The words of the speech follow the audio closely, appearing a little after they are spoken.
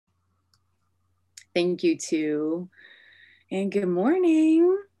Thank you too. And good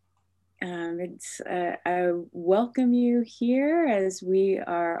morning. I welcome you here as we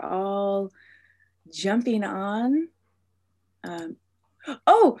are all jumping on. Um,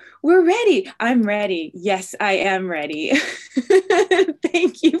 oh, we're ready. I'm ready. Yes, I am ready.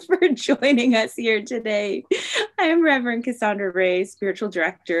 Thank you for joining us here today. I am Reverend Cassandra Ray, Spiritual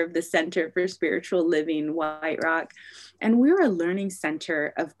Director of the Center for Spiritual Living, White Rock. And we're a learning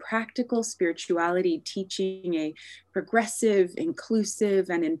center of practical spirituality, teaching a progressive, inclusive,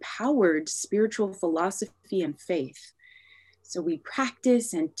 and empowered spiritual philosophy and faith. So we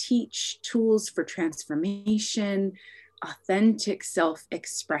practice and teach tools for transformation, authentic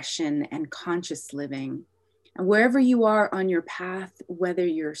self-expression, and conscious living. And wherever you are on your path, whether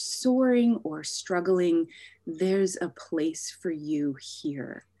you're soaring or struggling, there's a place for you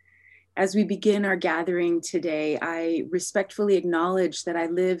here. As we begin our gathering today, I respectfully acknowledge that I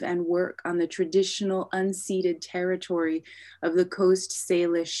live and work on the traditional unceded territory of the Coast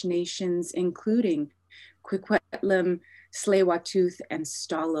Salish nations, including Kwikwetlem, Tsleil-Waututh, and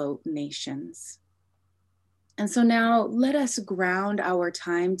Stalo nations. And so now let us ground our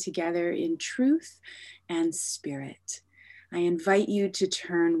time together in truth and spirit. I invite you to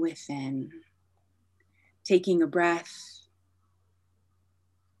turn within, taking a breath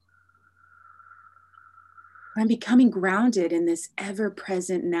and becoming grounded in this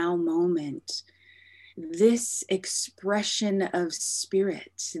ever-present now moment. This expression of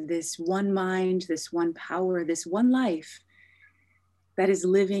spirit, this one mind, this one power, this one life that is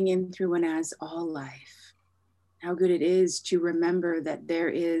living in, through, and as all life. How good it is to remember that there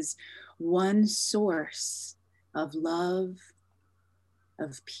is one source of love,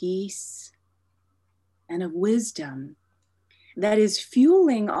 of peace, and of wisdom that is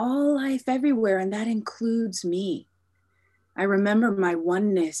fueling all life everywhere, and that includes me. I remember my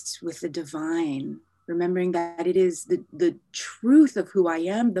oneness with the divine, remembering that it is the truth of who I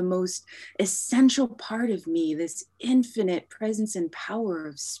am, the most essential part of me, this infinite presence and power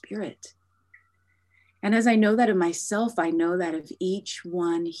of spirit. And as I know that of myself, I know that of each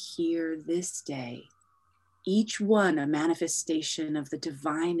one here this day, each one a manifestation of the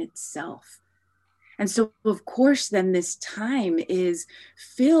divine itself. And so, of course, then this time is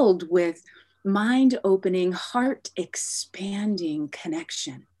filled with mind-opening, heart-expanding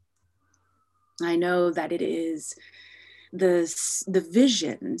connection. I know that it is the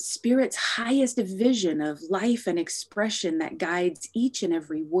vision, Spirit's highest vision of life and expression that guides each and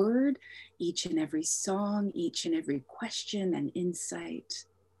every word, each and every song, each and every question and insight.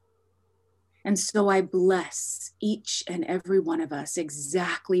 And so I bless each and every one of us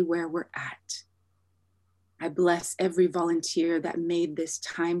exactly where we're at. I bless every volunteer that made this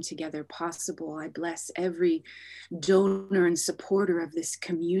time together possible. I bless every donor and supporter of this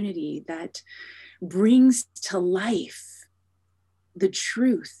community that brings to life the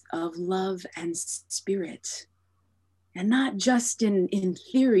truth of love and spirit. And not just in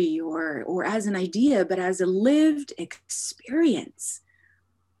theory or as an idea, but as a lived experience.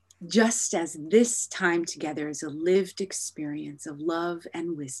 Just as this time together is a lived experience of love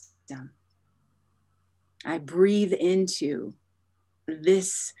and wisdom. I breathe into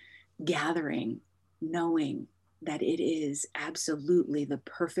this gathering, knowing that it is absolutely the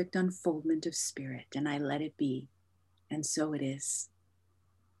perfect unfoldment of spirit, and I let it be, and so it is.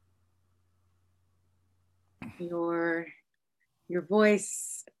 Your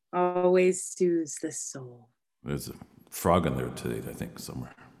voice always soothes the soul. There's a frog in there today, I think,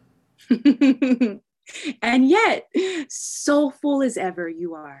 somewhere. And yet, soulful as ever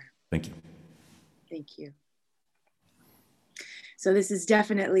you are. Thank you. Thank you. So this is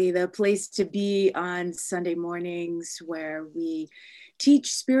definitely the place to be on Sunday mornings, where we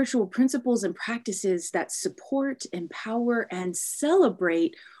teach spiritual principles and practices that support, empower, and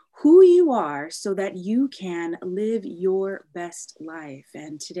celebrate who you are so that you can live your best life.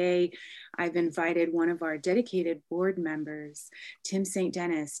 And today I've invited one of our dedicated board members, Tim St.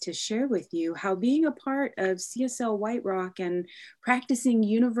 Dennis, to share with you how being a part of CSL White Rock and practicing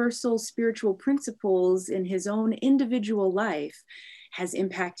universal spiritual principles in his own individual life has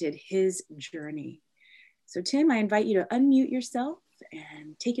impacted his journey. So Tim, I invite you to unmute yourself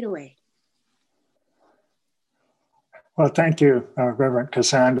and take it away. Well, thank you, Reverend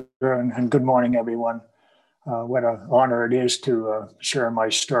Cassandra, and good morning, everyone. What an honor it is to share my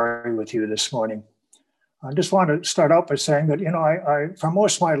story with you this morning. I just want to start out by saying that, I for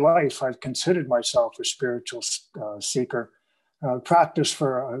most of my life, I've considered myself a spiritual seeker. Practiced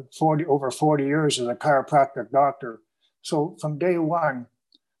for over 40 years as a chiropractic doctor. So from day one,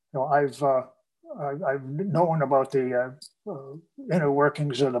 I've known about the inner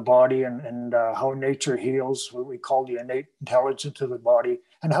workings of the body and how nature heals, what we call the innate intelligence of the body,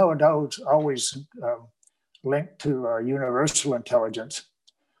 and how it always linked to universal intelligence.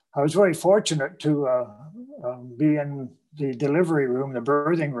 I was very fortunate to be in the delivery room, the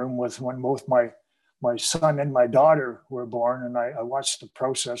birthing room, when both my son and my daughter were born, and I watched the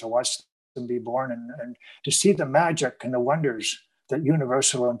process. I watched them be born, and to see the magic and the wonders that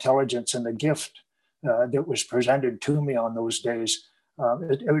universal intelligence and the gift that was presented to me on those days,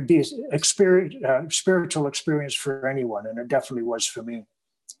 it would be a spiritual experience for anyone, and it definitely was for me.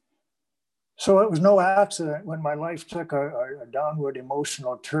 So it was no accident when my life took a downward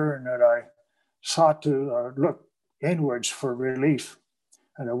emotional turn that I sought to look inwards for relief.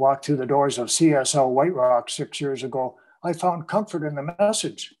 And I walked through the doors of CSL White Rock 6 years ago. I found comfort in the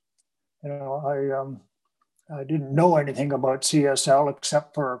message. You know, I didn't know anything about CSL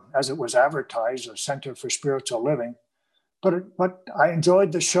except for, as it was advertised, a Center for Spiritual Living. But I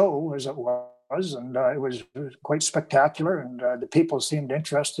enjoyed the show as it was, and it was quite spectacular, and the people seemed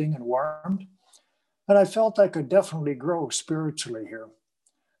interesting and warm. And I felt I could definitely grow spiritually here.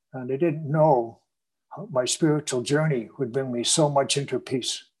 And I didn't know how my spiritual journey would bring me so much inner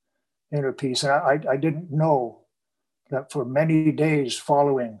peace. And I didn't know that for many days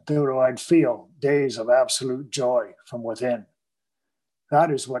following through, I'd feel days of absolute joy from within. That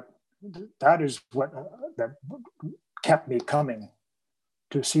is what that kept me coming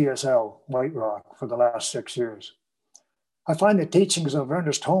to CSL White Rock for the last 6 years. I find the teachings of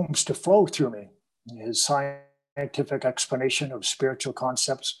Ernest Holmes to flow through me. His scientific explanation of spiritual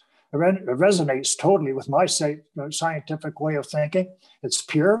concepts resonates totally with my scientific way of thinking. It's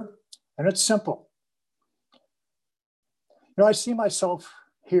pure and it's simple. You know, I see myself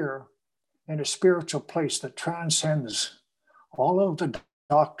here in a spiritual place that transcends all of the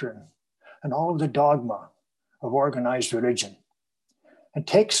doctrine and all of the dogma of organized religion, and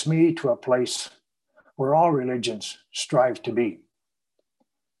takes me to a place where all religions strive to be.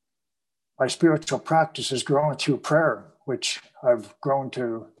 My spiritual practice has grown through prayer, which I've grown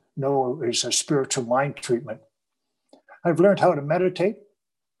to know is a spiritual mind treatment. I've learned how to meditate.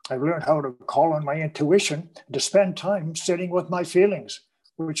 I've learned how to call on my intuition, to spend time sitting with my feelings,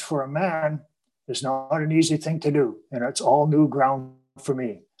 which for a man is not an easy thing to do. And it's all new ground for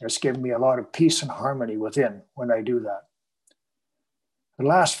me. It's given me a lot of peace and harmony within when I do that. The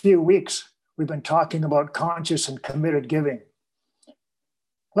last few weeks, we've been talking about conscious and committed giving.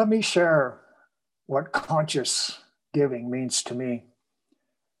 Let me share what conscious giving means to me.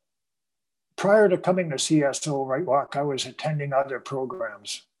 Prior to coming to CSL White Rock, I was attending other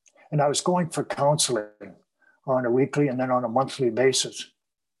programs, and I was going for counseling on a weekly and then on a monthly basis.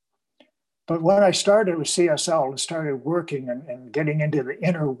 But when I started with CSL and started working and getting into the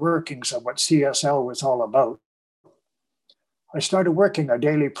inner workings of what CSL was all about, I started working a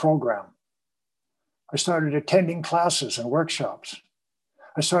daily program. I started attending classes and workshops.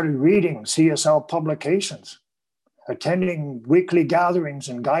 I started reading CSL publications, attending weekly gatherings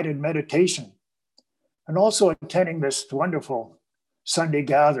and guided meditation, and also attending this wonderful Sunday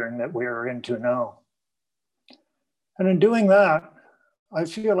gathering that we are into now. And in doing that, I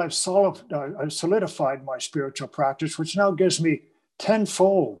feel I've solidified my spiritual practice, which now gives me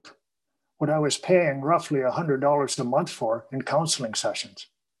tenfold what I was paying roughly $100 a month for in counseling sessions.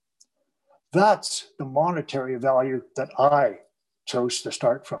 That's the monetary value that I chose to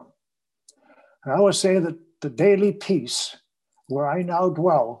start from. And I would say that the daily peace where I now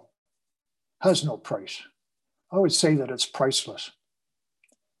dwell has no price. I would say that it's priceless.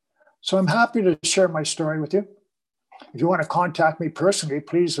 So I'm happy to share my story with you. If you want to contact me personally,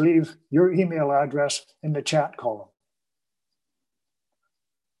 please leave your email address in the chat column.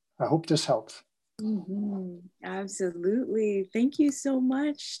 I hope this helps. Mm-hmm. Absolutely. Thank you so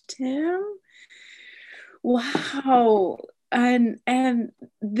much, Tim. Wow. And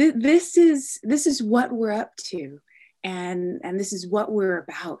this is what we're up to, and this is what we're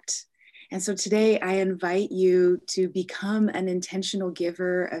about. And so today I invite you to become an intentional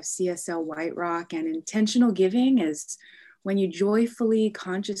giver of CSL White Rock. And intentional giving is when you joyfully,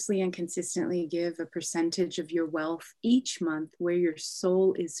 consciously, and consistently give a percentage of your wealth each month where your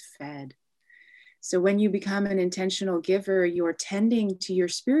soul is fed. So when you become an intentional giver, you're tending to your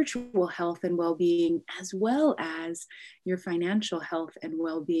spiritual health and well-being, as well as your financial health and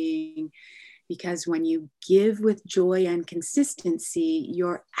well-being. Because when you give with joy and consistency,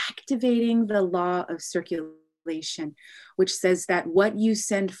 you're activating the law of circulation, which says that what you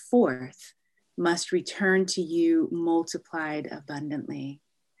send forth must return to you multiplied abundantly.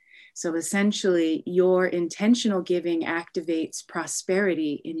 So essentially, your intentional giving activates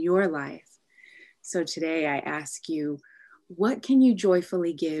prosperity in your life. So today I ask you, what can you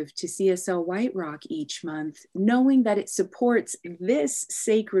joyfully give to CSL White Rock each month, knowing that it supports this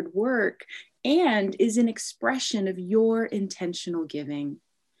sacred work and is an expression of your intentional giving?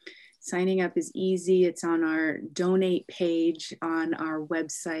 Signing up is easy. It's on our donate page on our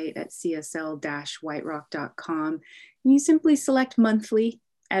website at csl-whiterock.com. And you simply select monthly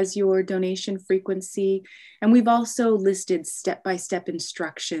as your donation frequency. And we've also listed step-by-step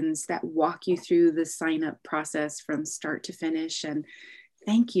instructions that walk you through the sign-up process from start to finish. And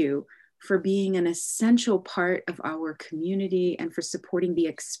thank you for being an essential part of our community and for supporting the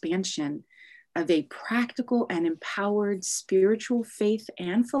expansion of a practical and empowered spiritual faith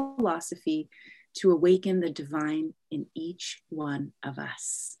and philosophy to awaken the divine in each one of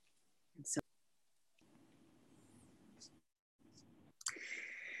us. And so,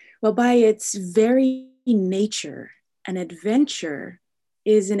 well, by its very nature, an adventure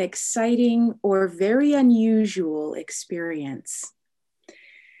is an exciting or very unusual experience.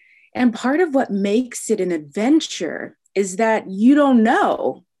 And part of what makes it an adventure is that you don't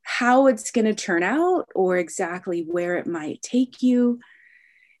know how it's going to turn out or exactly where it might take you.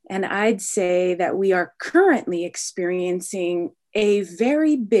 And I'd say that we are currently experiencing a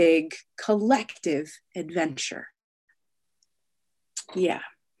very big collective adventure. Yeah.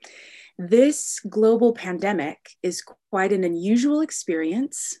 This global pandemic is quite an unusual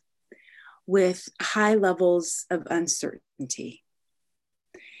experience with high levels of uncertainty.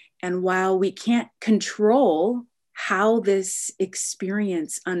 And while we can't control how this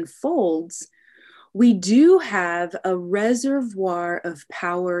experience unfolds, we do have a reservoir of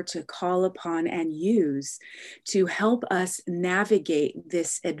power to call upon and use to help us navigate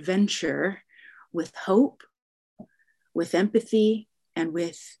this adventure with hope, with empathy, and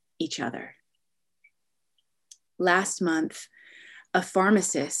with each other. Last month, a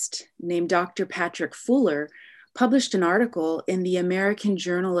pharmacist named Dr. Patrick Fuller published an article in the American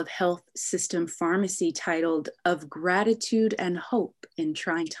Journal of Health System Pharmacy titled "Of Gratitude and Hope in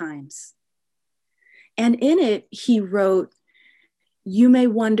Trying Times." And in it, he wrote, "You may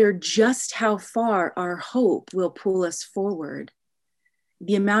wonder just how far our hope will pull us forward.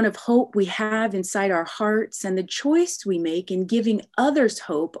 The amount of hope we have inside our hearts and the choice we make in giving others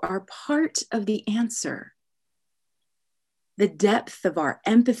hope are part of the answer. The depth of our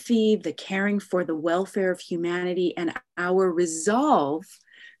empathy, the caring for the welfare of humanity, and our resolve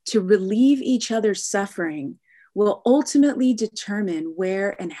to relieve each other's suffering will ultimately determine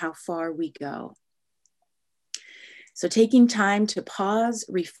where and how far we go." So taking time to pause,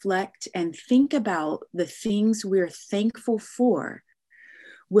 reflect, and think about the things we're thankful for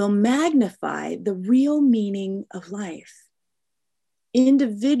will magnify the real meaning of life.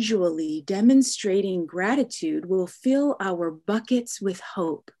 Individually demonstrating gratitude will fill our buckets with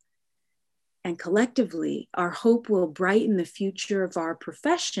hope. And collectively, our hope will brighten the future of our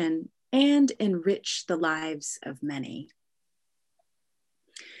profession and enrich the lives of many.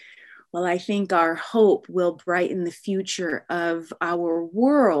 Well, I think our hope will brighten the future of our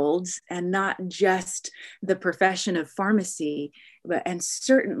world and not just the profession of pharmacy, and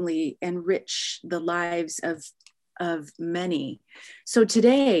certainly enrich the lives of many. So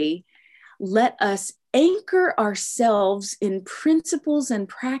today, let us anchor ourselves in principles and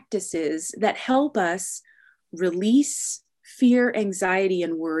practices that help us release fear, anxiety,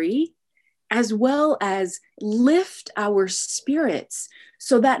 and worry, as well as lift our spirits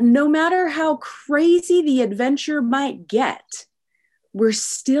so that no matter how crazy the adventure might get, we're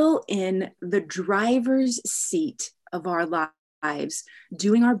still in the driver's seat of our lives,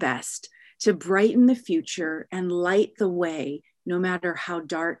 doing our best to brighten the future and light the way, no matter how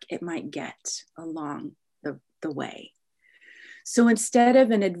dark it might get along the way. So instead of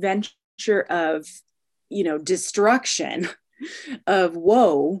an adventure of, destruction, of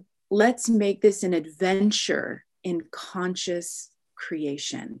woe, let's make this an adventure in conscious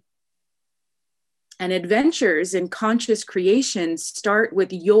creation. And adventures in conscious creation start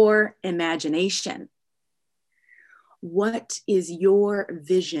with your imagination. What is your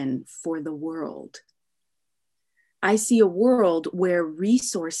vision for the world? I see a world where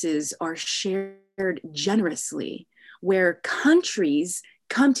resources are shared generously, where countries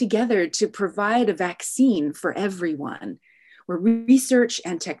come together to provide a vaccine for everyone, where research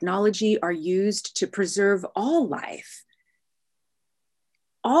and technology are used to preserve all life,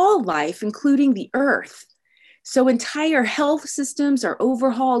 including the earth. So entire health systems are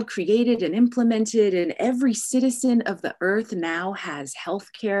overhauled, created, and implemented, and every citizen of the earth now has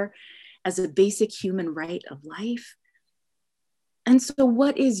healthcare as a basic human right of life. And so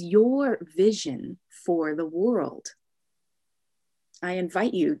what is your vision for the world? I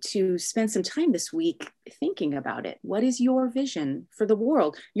invite you to spend some time this week thinking about it. What is your vision for the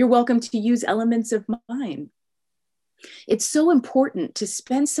world? You're welcome to use elements of mine. It's so important to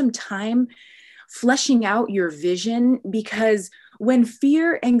spend some time fleshing out your vision, because when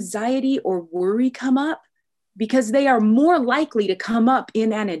fear, anxiety, or worry come up, because they are more likely to come up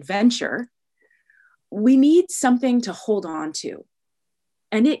in an adventure, we need something to hold on to.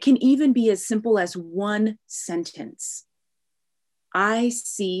 And it can even be as simple as one sentence. I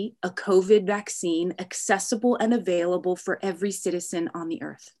see a COVID vaccine accessible and available for every citizen on the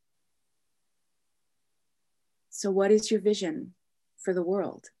earth. So what is your vision for the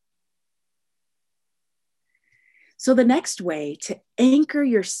world? So the next way to anchor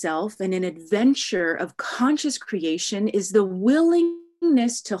yourself in an adventure of conscious creation is the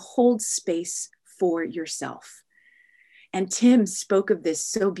willingness to hold space for yourself. And Tim spoke of this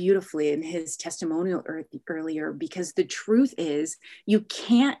so beautifully in his testimonial earlier, because the truth is you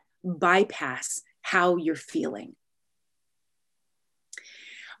can't bypass how you're feeling.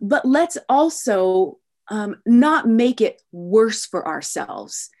 But let's also not make it worse for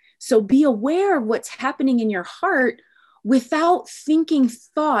ourselves. So be aware of what's happening in your heart without thinking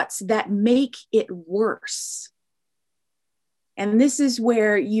thoughts that make it worse. And this is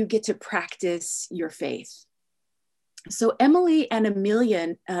where you get to practice your faith. So Emily and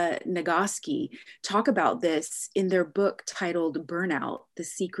Amelia Nagoski talk about this in their book titled Burnout: The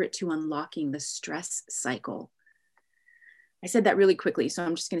Secret to Unlocking the Stress Cycle. I said that really quickly, so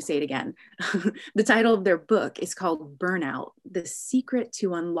I'm just going to say it again. The title of their book is called Burnout: The Secret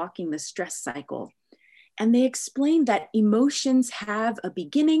to Unlocking the Stress Cycle. And they explain that emotions have a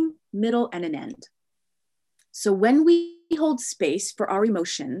beginning, middle, and an end. So when we hold space for our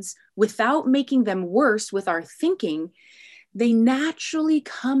emotions without making them worse with our thinking, they naturally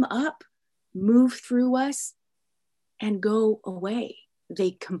come up, move through us, and go away.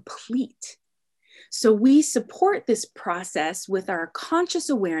 They complete. So we support this process with our conscious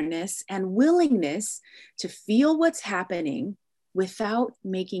awareness and willingness to feel what's happening without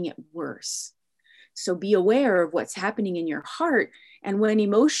making it worse. So be aware of what's happening in your heart. And when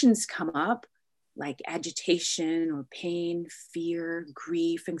emotions come up, like agitation or pain, fear,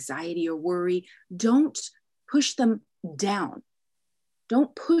 grief, anxiety, or worry, don't push them down.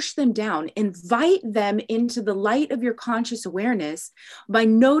 Don't push them down. Invite them into the light of your conscious awareness by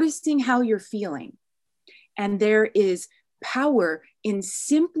noticing how you're feeling. And there is power in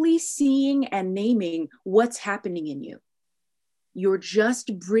simply seeing and naming what's happening in you. You're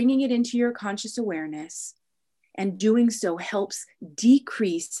just bringing it into your conscious awareness, and doing so helps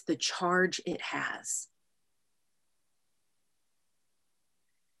decrease the charge it has.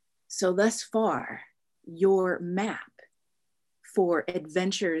 So thus far, your map for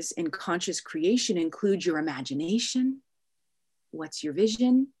adventures in conscious creation includes your imagination, what's your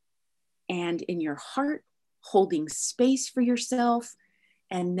vision, and in your heart, holding space for yourself.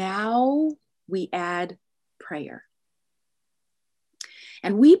 And now we add prayer.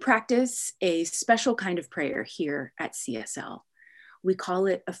 And we practice a special kind of prayer here at CSL. We call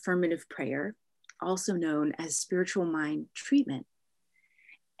it affirmative prayer, also known as spiritual mind treatment.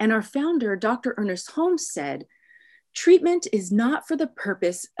 And our founder, Dr. Ernest Holmes, said, treatment is not for the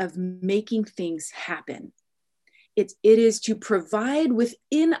purpose of making things happen. It is to provide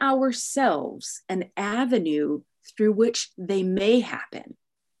within ourselves an avenue through which they may happen.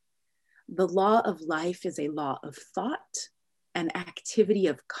 The law of life is a law of thought, an activity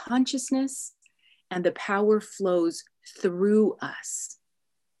of consciousness, and the power flows through us.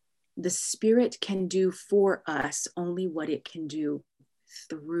 The spirit can do for us only what it can do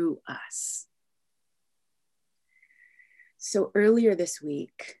through us. So earlier this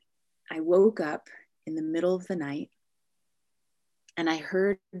week, I woke up in the middle of the night and I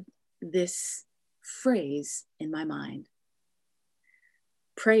heard this phrase in my mind: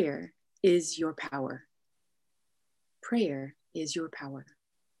 prayer is your power. Prayer is your power.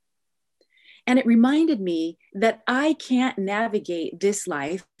 And it reminded me that I can't navigate this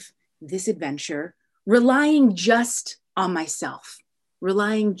life, this adventure, relying just on myself,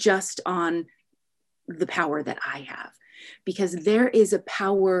 relying just on the power that I have, because there is a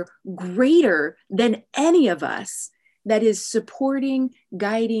power greater than any of us that is supporting,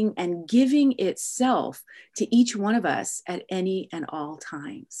 guiding, and giving itself to each one of us at any and all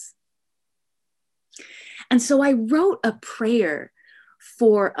times. And so I wrote a prayer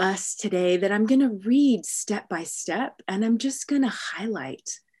for us today that I'm going to read step by step, and I'm just going to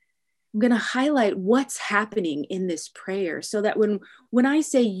highlight. I'm going to highlight what's happening in this prayer, so that when I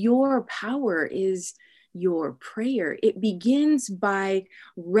say your power is your prayer, it begins by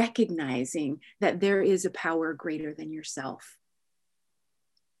recognizing that there is a power greater than yourself.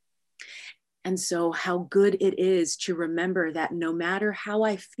 And so, how good it is to remember that no matter how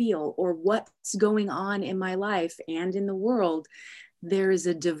I feel or what's going on in my life and in the world, there is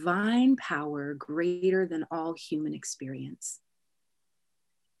a divine power greater than all human experience.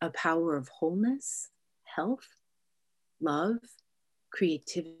 A power of wholeness, health, love,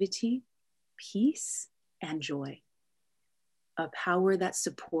 creativity, peace, and joy. A power that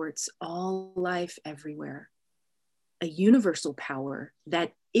supports all life everywhere. A universal power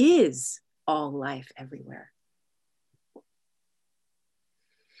that is all life everywhere.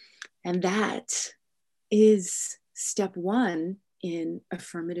 And that is step one in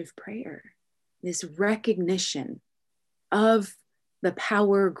affirmative prayer, this recognition of the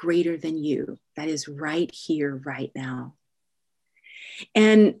power greater than you that is right here, right now.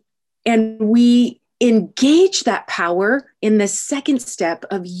 And we engage that power in the second step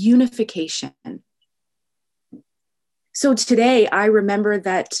of unification. So today I remember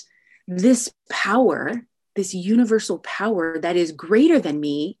that this power, this universal power that is greater than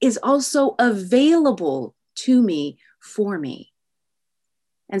me, is also available to me for me.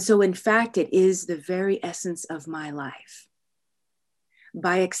 And so in fact, it is the very essence of my life.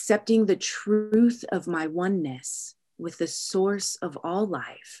 By accepting the truth of my oneness with the source of all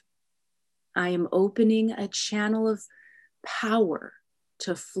life, I am opening a channel of power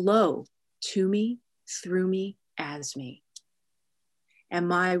to flow to me, through me, as me. And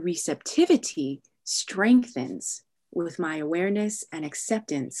my receptivity strengthens with my awareness and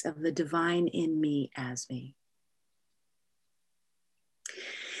acceptance of the divine in me as me.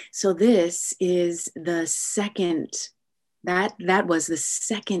 So this is the second, that was the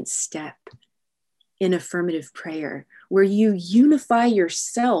second step in affirmative prayer, where you unify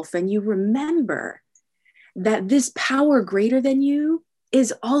yourself and you remember that this power greater than you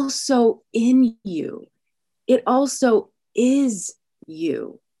is also in you. It also is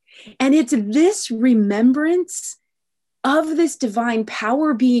you. And it's this remembrance of this divine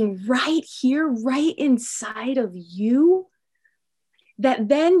power being right here, right inside of you, that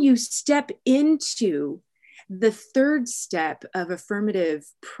then you step into the third step of affirmative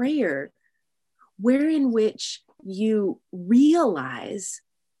prayer, wherein which you realize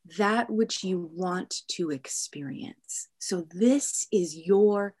that which you want to experience. So this is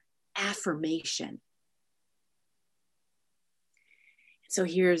your affirmation. So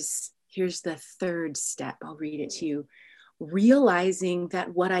here's the third step. I'll read it to you. Realizing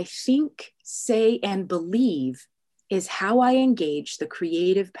that what I think, say, and believe is how I engage the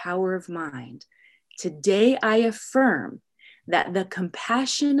creative power of mind. Today I affirm that the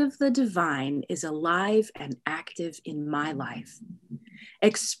compassion of the divine is alive and active in my life,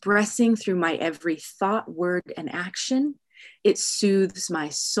 expressing through my every thought, word, and action. It soothes my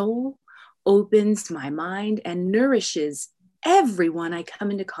soul, opens my mind, and nourishes everyone I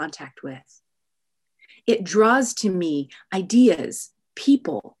come into contact with. It draws to me ideas,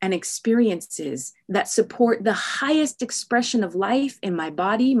 people, and experiences that support the highest expression of life in my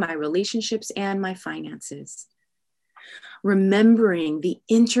body, my relationships, and my finances. Remembering the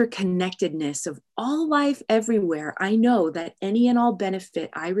interconnectedness of all life everywhere, I know that any and all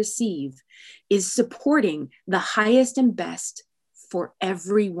benefit I receive is supporting the highest and best for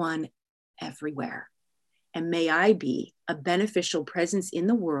everyone everywhere. And may I be a beneficial presence in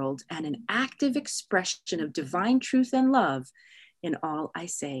the world and an active expression of divine truth and love in all I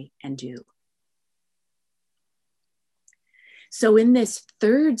say and do. So in this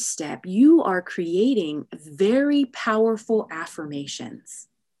third step, you are creating very powerful affirmations.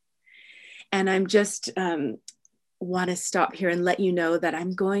 And I'm just want to stop here and let you know that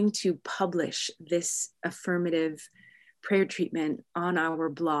I'm going to publish this affirmative prayer treatment on our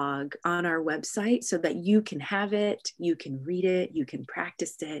blog, on our website, so that you can have it, you can read it, you can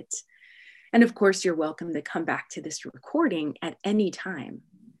practice it. And of course, you're welcome to come back to this recording at any time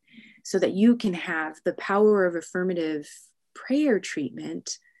so that you can have the power of affirmative prayer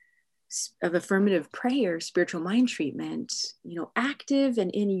treatment, of affirmative prayer, spiritual mind treatment, active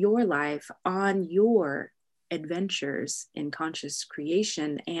and in your life on your adventures in conscious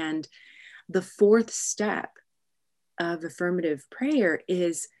creation. And the fourth step of affirmative prayer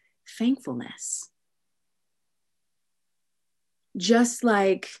is thankfulness. Just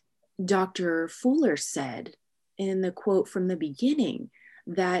like Dr. Fuller said in the quote from the beginning,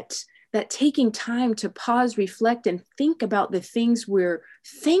 that taking time to pause, reflect, and think about the things we're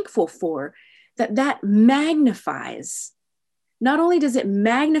thankful for, that magnifies. Not only does it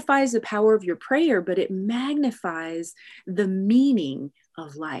magnify the power of your prayer, but it magnifies the meaning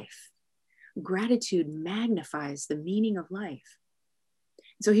of life. Gratitude magnifies the meaning of life.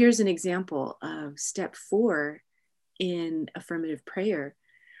 So here's an example of step 4 in affirmative prayer.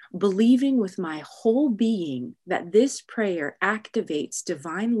 believing with my whole being that this prayer activates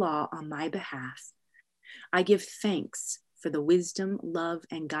divine law on my behalf, I give thanks for the wisdom, love,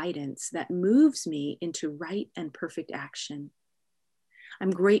 and guidance that moves me into right and perfect action.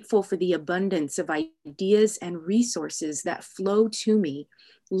 I'm grateful for the abundance of ideas and resources that flow to me,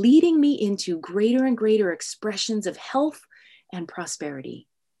 leading me into greater and greater expressions of health and prosperity.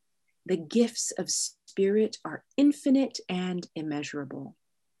 The gifts of spirit are infinite and immeasurable.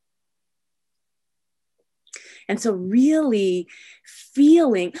 And so really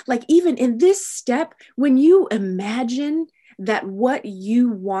feeling like even in this step, when you imagine that what you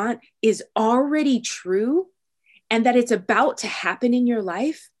want is already true and that it's about to happen in your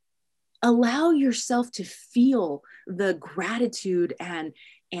life, allow yourself to feel the gratitude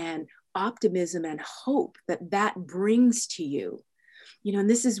and optimism and hope that brings to you. You know, and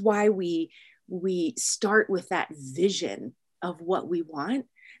this is why we start with that vision of what we want.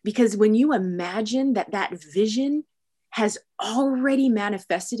 Because when you imagine that vision has already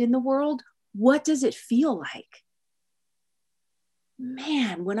manifested in the world, what does it feel like?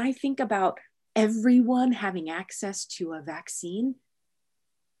 Man, when I think about everyone having access to a vaccine,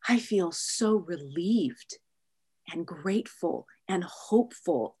 I feel so relieved and grateful and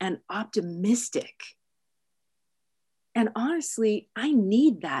hopeful and optimistic. And honestly, I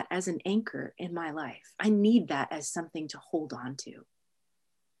need that as an anchor in my life. I need that as something to hold on to,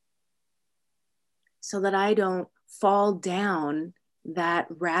 so that I don't fall down that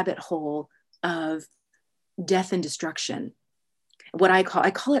rabbit hole of death and destruction. What I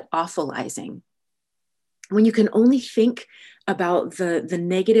call it awfulizing. When you can only think about the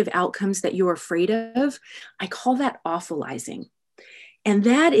negative outcomes that you're afraid of, I call that awfulizing. And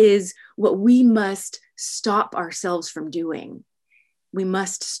that is what we must stop ourselves from doing. We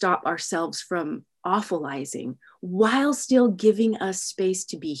must stop ourselves from awfulizing while still giving us space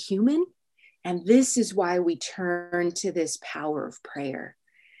to be human. And this is why we turn to this power of prayer.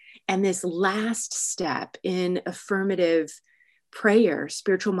 And this last step in affirmative prayer,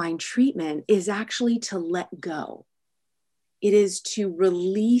 spiritual mind treatment, is actually to let go. It is to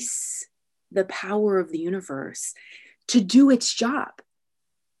release the power of the universe to do its job.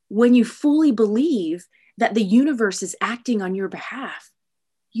 When you fully believe that the universe is acting on your behalf,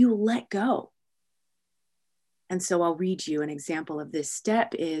 you let go. And so I'll read you an example of this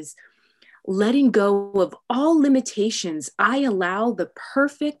step is, letting go of all limitations, I allow the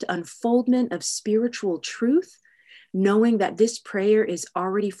perfect unfoldment of spiritual truth, knowing that this prayer is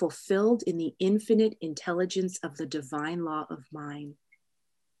already fulfilled in the infinite intelligence of the divine law of mine.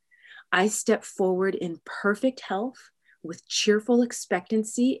 I step forward in perfect health with cheerful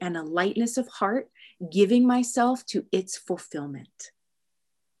expectancy and a lightness of heart, giving myself to its fulfillment.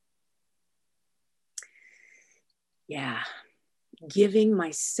 Yeah. Giving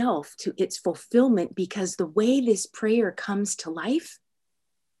myself to its fulfillment, because the way this prayer comes to life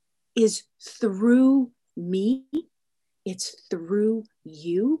is through me. It's through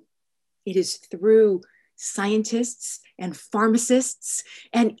you. It is through scientists and pharmacists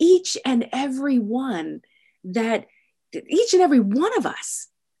and each and every one of us.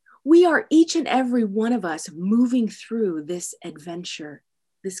 We are each and every one of us moving through this adventure,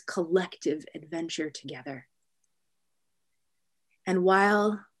 this collective adventure together. And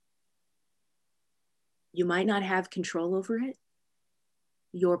while you might not have control over it,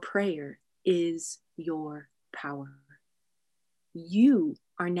 your prayer is your power. You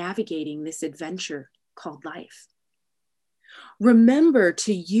are navigating this adventure called life. Remember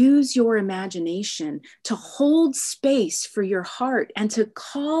to use your imagination to hold space for your heart and to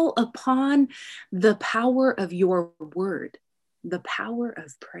call upon the power of your word, the power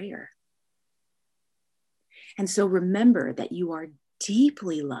of prayer. And so remember that you are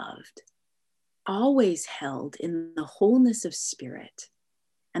deeply loved, always held in the wholeness of spirit,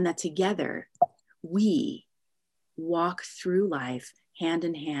 and that together we walk through life hand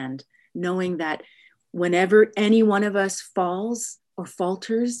in hand, knowing that whenever any one of us falls or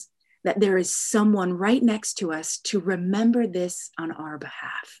falters, that there is someone right next to us to remember this on our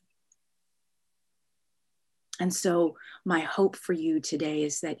behalf. And so my hope for you today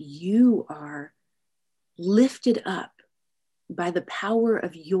is that you are lifted up by the power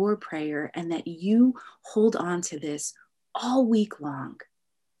of your prayer, and that you hold on to this all week long,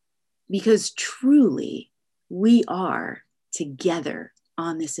 because truly we are together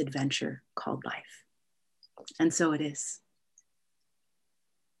on this adventure called life. And so it is.